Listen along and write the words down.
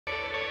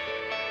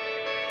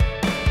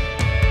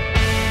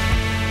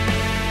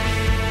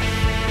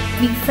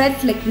we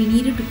felt like we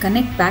needed to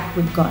connect back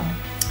with God.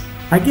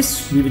 I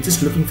guess we were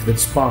just looking for that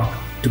spark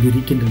to be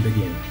rekindled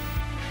again.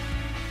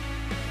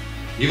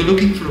 We were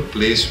looking for a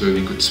place where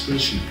we could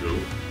spiritually grow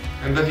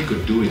and where we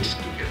could do it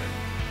together.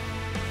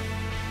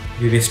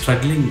 We were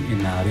struggling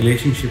in our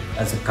relationship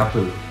as a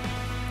couple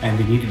and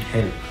we needed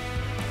help.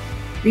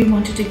 We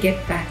wanted to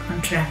get back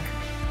on track.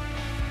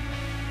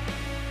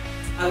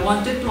 I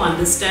wanted to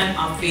understand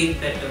our faith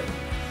better.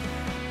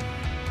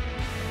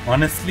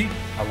 Honestly,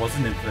 I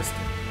wasn't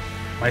interested.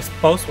 My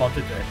spouse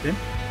wanted to attend,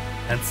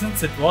 and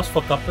since it was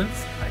for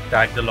couples, I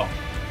tagged along.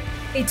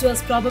 It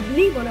was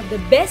probably one of the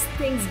best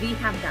things we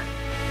have done.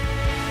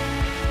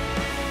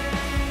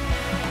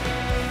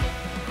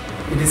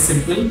 It is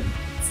simple,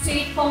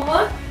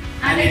 straightforward,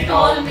 and it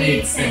all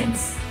made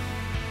sense.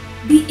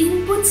 The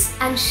inputs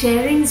and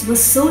sharings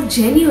were so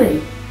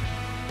genuine.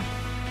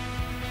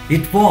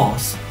 It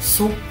was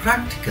so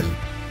practical.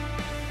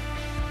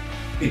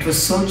 It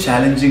was so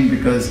challenging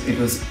because it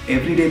was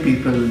everyday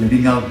people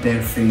living out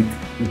their faith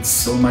with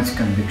so much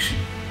conviction.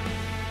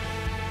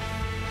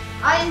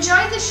 I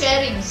enjoyed the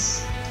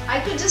sharings. I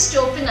could just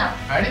open up.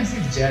 I didn't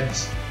feel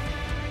judged.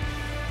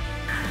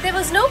 There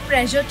was no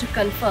pressure to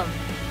confirm.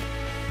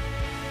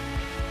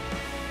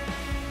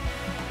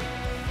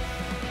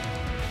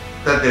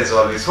 That there's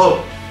always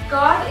hope.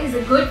 God is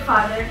a good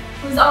father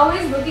who's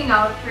always looking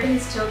out for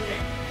his children.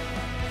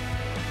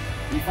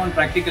 We found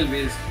practical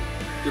ways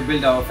to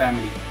build our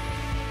family.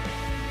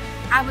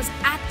 I was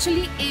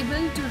actually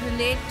able to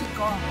relate to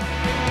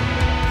God.